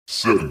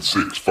7,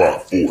 6,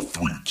 5, 4,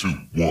 3, 2, 1.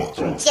 You'll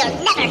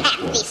never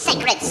have the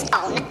sacred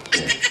stone.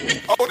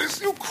 Oh, this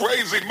you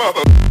crazy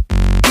mother...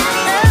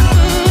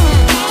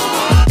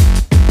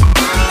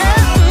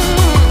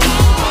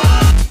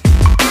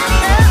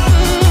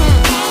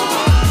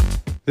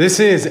 This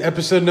is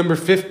episode number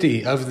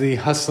 50 of the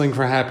Hustling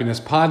for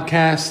Happiness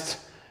podcast.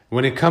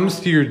 When it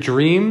comes to your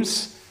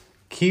dreams,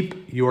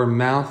 keep your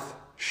mouth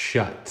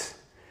shut.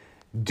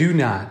 Do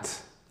not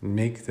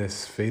make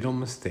this fatal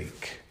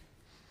mistake.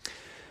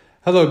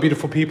 Hello,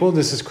 beautiful people.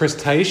 This is Chris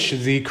Teisch,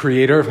 the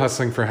creator of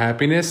Hustling for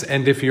Happiness.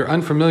 And if you're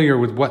unfamiliar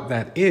with what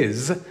that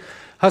is,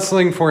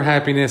 Hustling for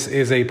Happiness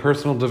is a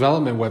personal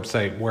development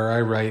website where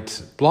I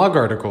write blog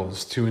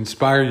articles to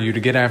inspire you to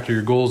get after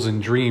your goals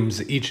and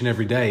dreams each and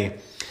every day.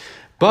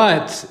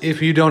 But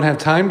if you don't have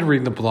time to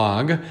read the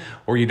blog,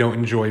 or you don't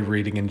enjoy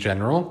reading in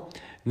general,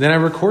 then I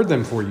record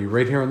them for you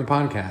right here on the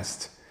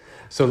podcast.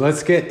 So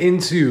let's get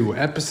into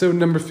episode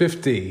number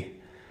 50.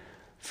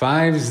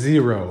 50.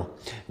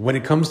 When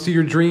it comes to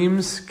your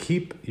dreams,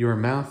 keep your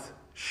mouth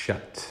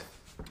shut.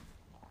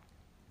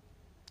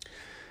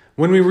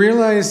 When we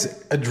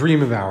realize a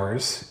dream of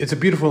ours, it's a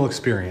beautiful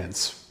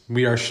experience.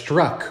 We are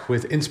struck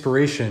with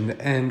inspiration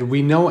and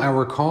we know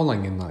our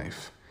calling in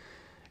life.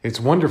 It's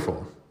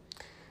wonderful.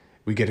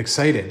 We get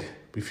excited.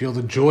 We feel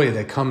the joy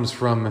that comes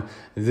from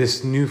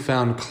this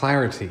newfound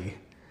clarity.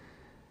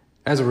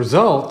 As a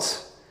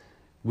result,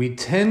 we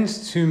tend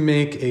to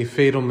make a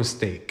fatal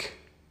mistake.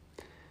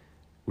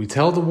 We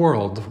tell the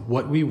world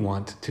what we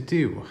want to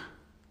do.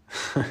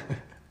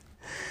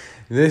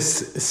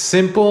 This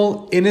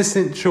simple,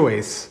 innocent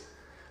choice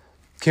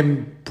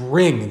can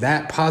bring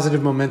that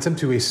positive momentum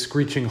to a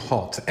screeching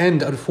halt,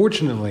 and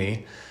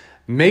unfortunately,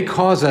 may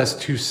cause us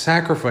to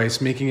sacrifice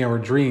making our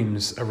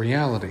dreams a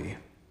reality.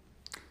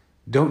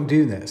 Don't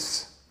do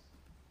this.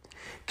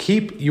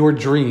 Keep your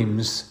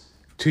dreams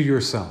to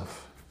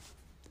yourself.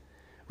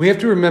 We have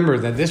to remember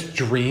that this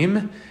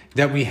dream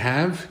that we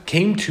have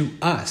came to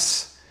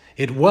us.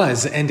 It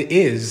was and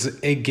is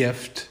a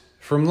gift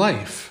from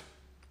life.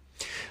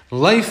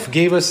 Life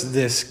gave us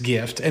this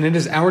gift, and it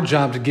is our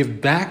job to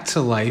give back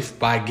to life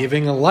by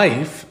giving a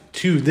life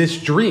to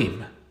this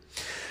dream.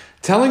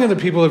 Telling other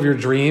people of your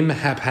dream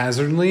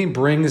haphazardly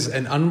brings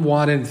an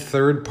unwanted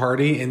third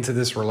party into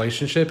this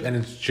relationship, and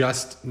it's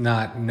just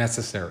not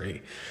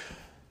necessary.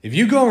 If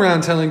you go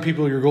around telling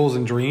people your goals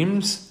and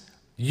dreams,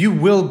 you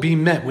will be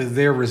met with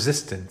their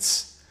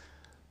resistance.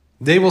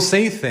 They will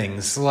say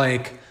things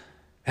like,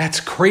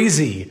 "That's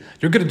crazy.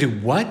 You're going to do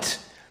what?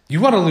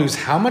 You want to lose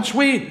how much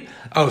weight?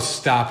 Oh,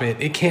 stop it.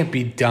 It can't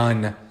be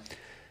done."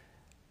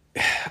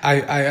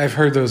 I've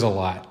heard those a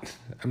lot.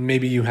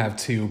 Maybe you have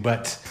too,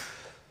 but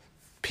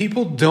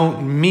people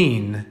don't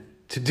mean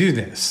to do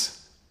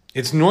this.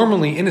 It's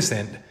normally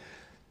innocent,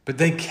 but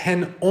they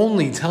can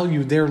only tell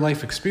you their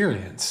life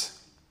experience.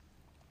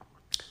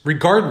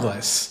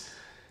 Regardless,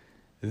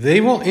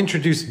 they will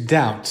introduce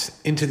doubt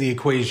into the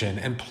equation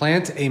and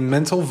plant a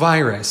mental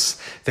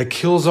virus that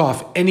kills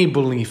off any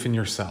belief in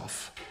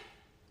yourself.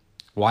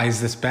 Why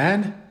is this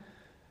bad?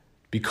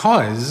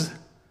 Because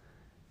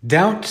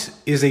doubt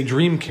is a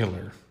dream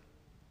killer.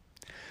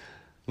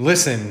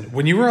 Listen,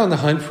 when you are on the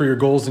hunt for your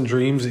goals and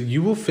dreams,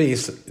 you will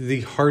face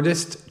the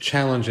hardest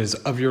challenges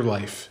of your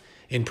life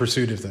in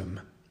pursuit of them.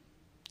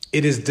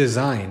 It is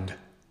designed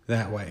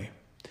that way.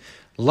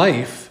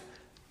 Life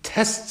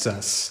tests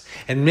us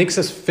and makes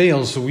us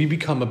fail so we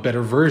become a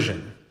better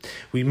version.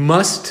 We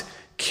must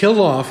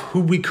kill off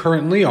who we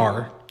currently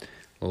are,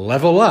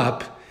 level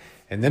up,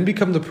 and then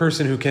become the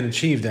person who can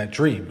achieve that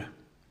dream.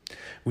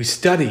 We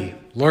study,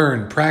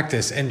 learn,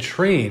 practice, and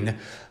train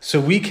so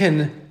we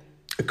can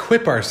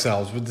equip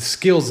ourselves with the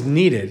skills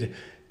needed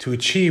to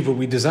achieve what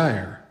we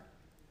desire.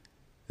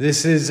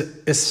 This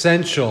is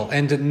essential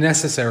and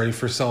necessary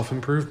for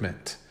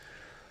self-improvement.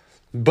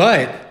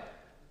 But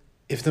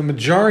if the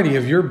majority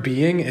of your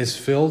being is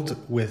filled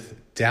with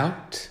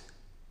doubt,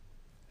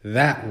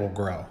 that will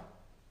grow.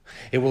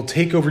 It will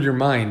take over your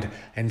mind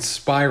and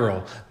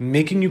spiral,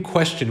 making you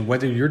question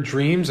whether your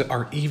dreams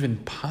are even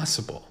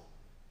possible.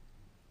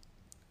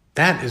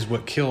 That is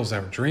what kills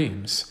our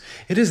dreams.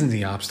 It isn't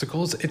the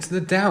obstacles, it's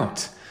the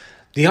doubt.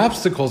 The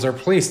obstacles are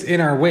placed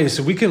in our way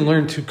so we can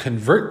learn to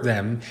convert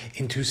them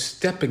into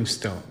stepping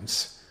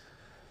stones.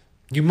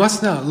 You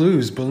must not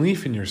lose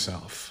belief in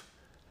yourself.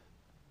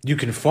 You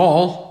can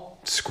fall,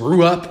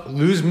 screw up,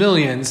 lose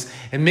millions,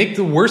 and make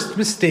the worst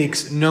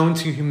mistakes known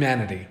to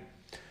humanity.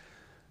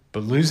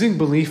 But losing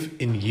belief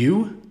in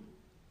you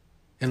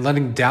and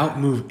letting doubt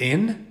move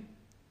in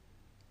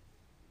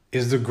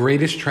is the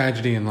greatest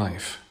tragedy in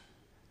life.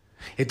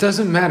 It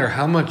doesn't matter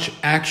how much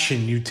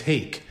action you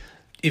take.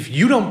 If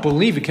you don't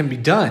believe it can be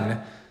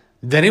done,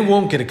 then it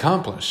won't get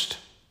accomplished.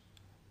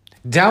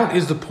 Doubt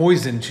is the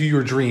poison to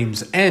your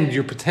dreams and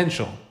your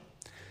potential.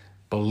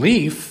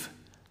 Belief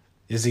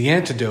is the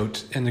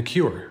antidote and the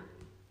cure.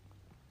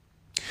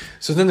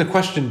 So then the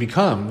question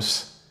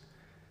becomes,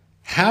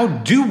 how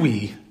do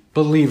we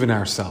believe in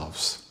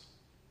ourselves?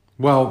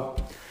 Well,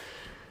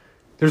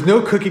 there's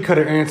no cookie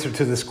cutter answer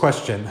to this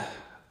question,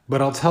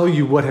 but I'll tell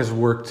you what has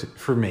worked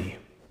for me.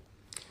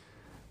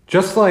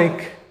 Just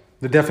like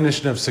the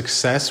definition of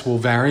success will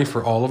vary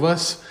for all of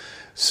us,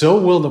 so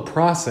will the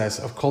process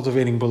of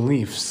cultivating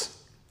beliefs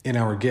in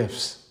our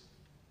gifts.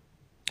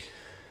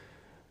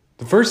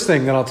 The first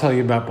thing that I'll tell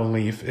you about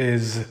belief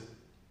is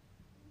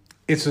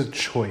it's a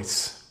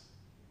choice.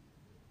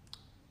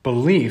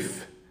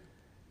 Belief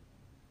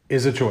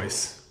is a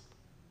choice.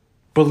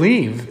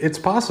 Believe it's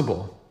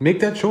possible. Make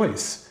that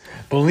choice.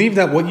 Believe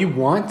that what you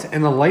want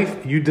and the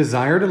life you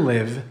desire to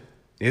live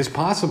is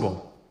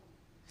possible.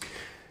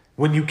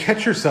 When you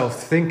catch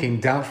yourself thinking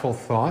doubtful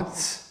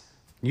thoughts,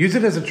 use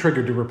it as a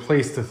trigger to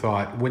replace the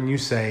thought when you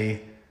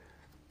say,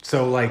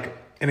 so like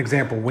an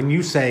example, when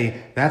you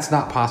say, that's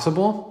not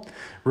possible,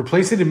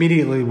 replace it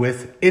immediately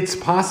with, it's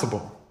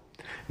possible.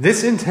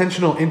 This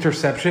intentional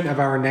interception of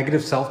our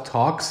negative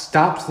self-talk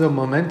stops the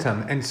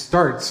momentum and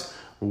starts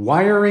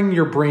wiring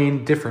your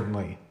brain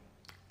differently.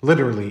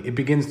 Literally, it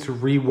begins to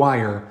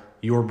rewire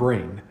your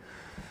brain.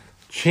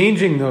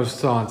 Changing those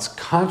thoughts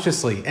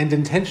consciously and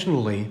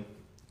intentionally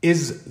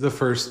is the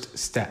first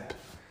step.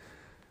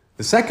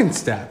 The second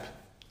step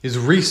is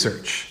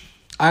research.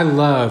 I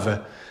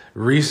love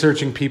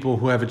researching people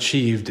who have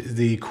achieved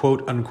the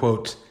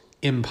quote-unquote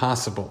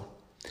impossible.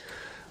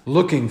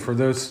 Looking for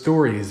those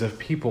stories of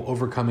people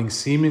overcoming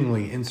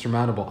seemingly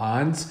insurmountable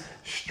odds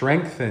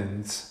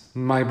strengthens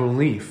my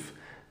belief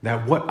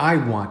that what I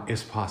want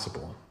is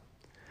possible.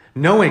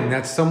 Knowing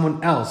that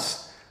someone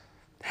else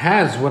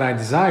has what I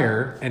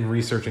desire and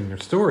researching their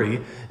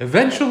story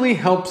eventually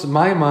helps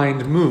my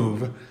mind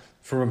move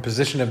from a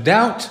position of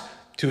doubt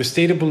to a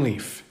state of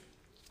belief.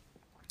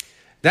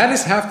 That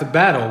is half the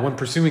battle when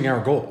pursuing our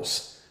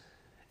goals.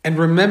 And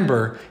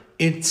remember,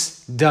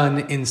 it's done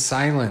in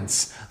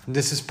silence.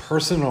 This is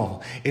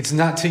personal. It's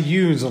not to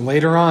use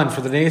later on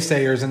for the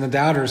naysayers and the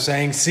doubters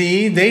saying,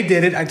 see, they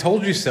did it, I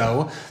told you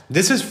so.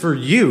 This is for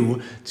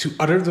you to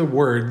utter the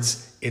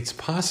words, it's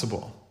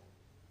possible.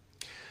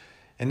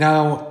 And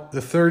now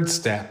the third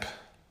step,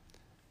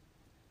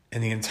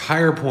 and the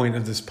entire point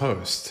of this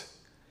post.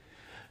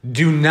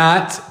 Do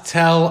not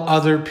tell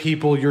other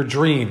people your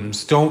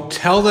dreams. Don't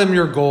tell them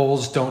your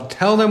goals. Don't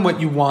tell them what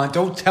you want.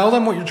 Don't tell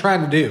them what you're trying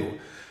to do.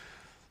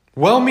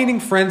 Well-meaning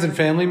friends and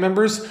family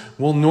members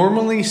will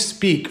normally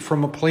speak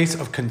from a place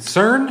of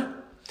concern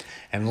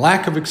and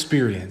lack of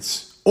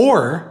experience,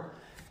 or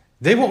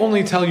they will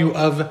only tell you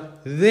of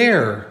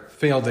their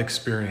failed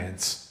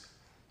experience.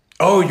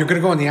 Oh, you're going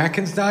to go on the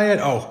Atkins diet?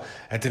 Oh,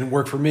 that didn't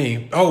work for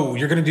me. Oh,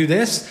 you're going to do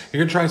this? You're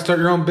going to try and start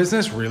your own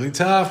business? Really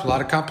tough. A lot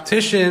of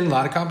competition.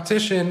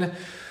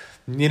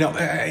 You know,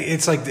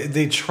 it's like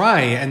they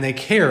try and they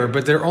care,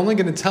 but they're only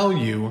going to tell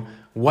you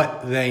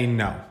what they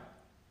know.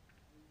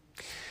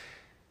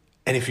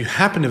 And if you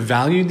happen to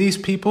value these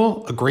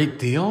people a great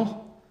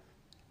deal,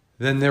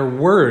 then their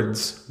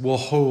words will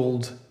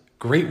hold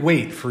great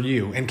weight for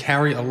you and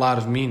carry a lot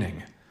of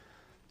meaning.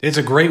 It's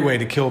a great way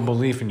to kill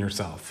belief in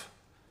yourself.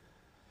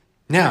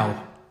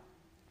 Now,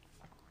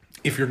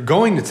 if you're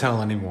going to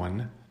tell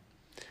anyone,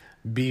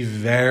 be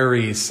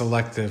very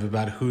selective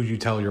about who you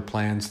tell your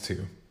plans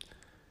to,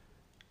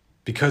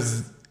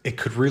 because it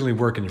could really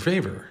work in your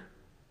favor.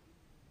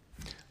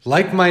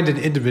 Like-minded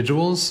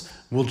individuals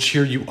will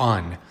cheer you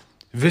on.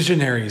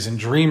 Visionaries and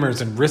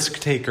dreamers and risk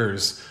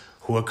takers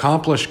who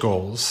accomplish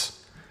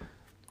goals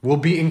will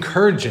be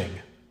encouraging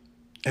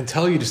and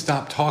tell you to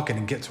stop talking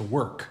and get to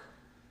work.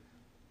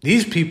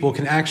 These people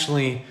can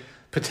actually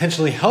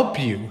potentially help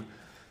you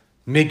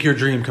make your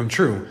dream come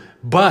true.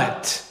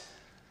 But,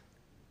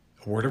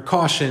 a word of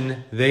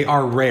caution, they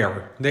are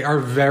rare. They are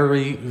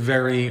very,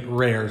 very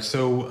rare.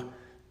 So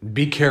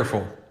be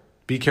careful.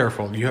 Be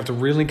careful. You have to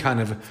really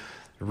kind of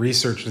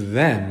research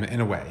them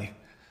in a way.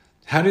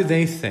 How do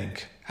they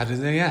think? How do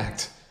they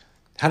act?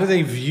 How do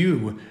they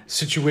view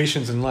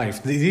situations in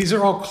life? These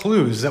are all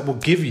clues that will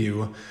give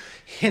you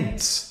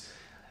hints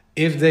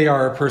if they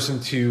are a person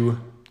to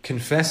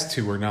confess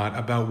to or not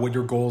about what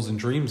your goals and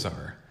dreams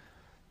are.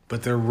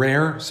 But they're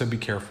rare, so be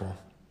careful.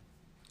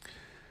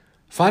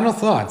 Final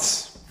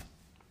thoughts.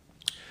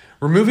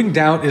 Removing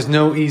doubt is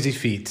no easy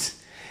feat,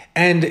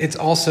 and it's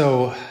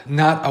also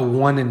not a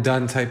one and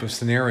done type of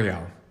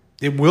scenario.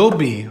 It will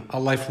be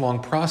a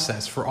lifelong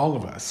process for all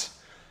of us.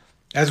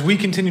 As we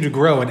continue to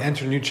grow and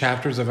enter new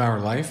chapters of our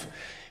life,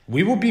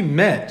 we will be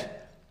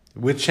met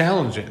with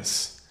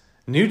challenges,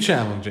 new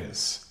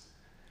challenges.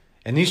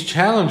 And these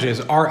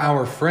challenges are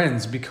our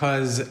friends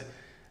because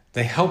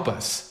they help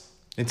us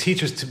and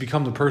teach us to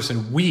become the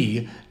person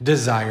we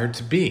desire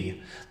to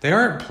be. They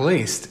aren't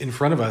placed in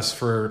front of us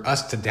for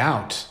us to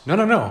doubt.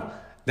 No.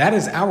 That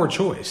is our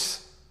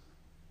choice.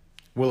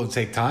 Will it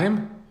take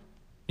time?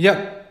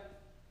 Yep.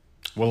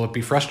 Will it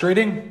be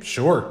frustrating?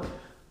 Sure.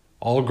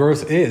 All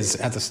growth is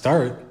at the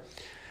start.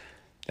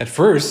 At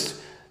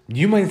first,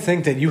 you might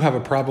think that you have a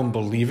problem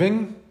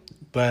believing,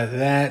 but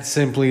that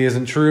simply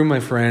isn't true, my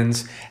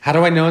friends. How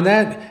do I know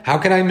that? How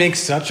can I make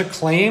such a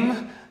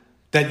claim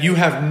that you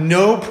have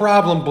no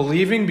problem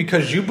believing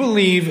because you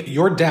believe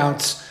your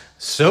doubts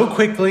so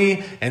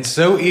quickly and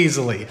so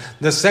easily.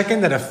 The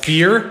second that a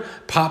fear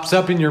pops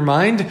up in your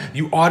mind,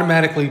 you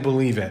automatically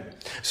believe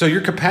it. So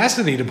your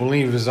capacity to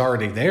believe is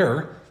already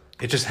there.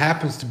 It just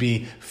happens to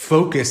be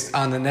focused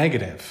on the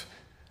negative.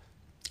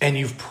 And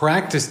you've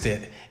practiced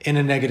it in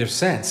a negative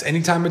sense.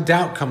 Anytime a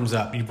doubt comes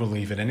up, you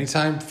believe it.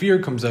 Anytime fear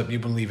comes up, you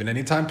believe it.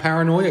 Anytime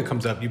paranoia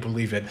comes up, you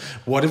believe it.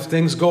 What if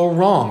things go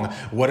wrong?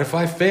 What if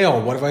I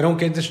fail? What if I don't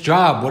get this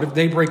job? What if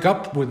they break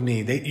up with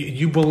me?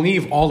 You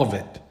believe all of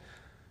it.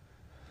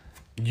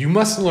 You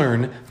must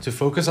learn to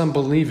focus on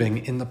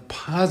believing in the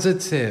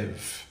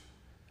positive.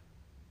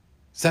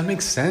 Does that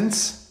make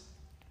sense?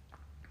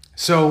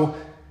 So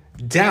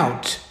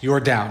doubt your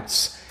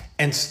doubts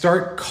and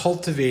start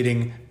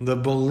cultivating the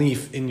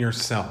belief in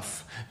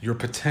yourself, your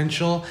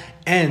potential,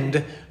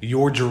 and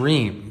your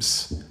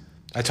dreams.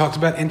 I talked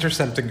about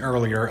intercepting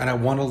earlier, and I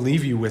want to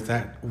leave you with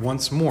that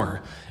once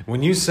more.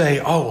 When you say,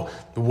 oh,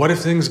 what if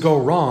things go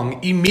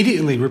wrong?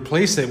 Immediately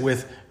replace it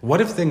with, what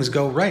if things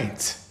go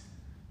right?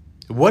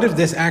 What if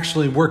this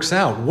actually works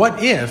out?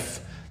 What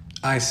if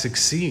I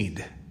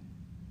succeed?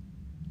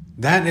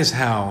 That is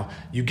how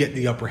you get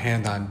the upper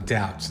hand on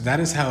doubts. That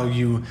is how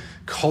you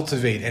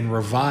cultivate and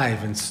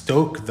revive and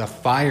stoke the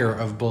fire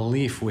of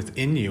belief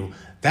within you.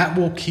 That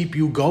will keep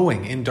you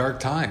going in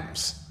dark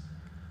times.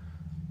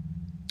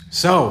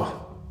 So,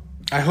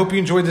 I hope you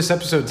enjoyed this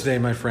episode today,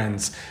 my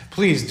friends.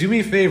 Please do me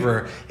a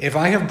favor. If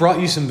I have brought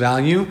you some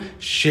value,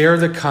 share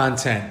the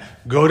content.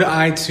 Go to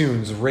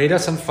iTunes, rate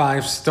us on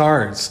 5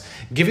 stars.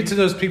 Give it to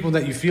those people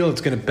that you feel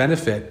it's going to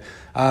benefit.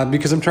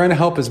 Because I'm trying to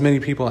help as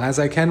many people as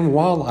I can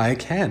while I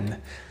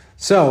can.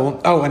 So,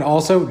 and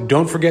also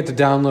don't forget to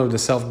download the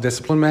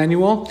Self-Discipline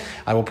Manual.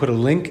 I will put a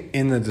link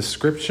in the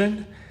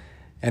description.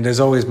 And as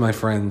always, my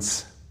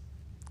friends,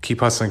 keep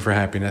hustling for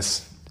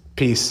happiness.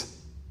 Peace.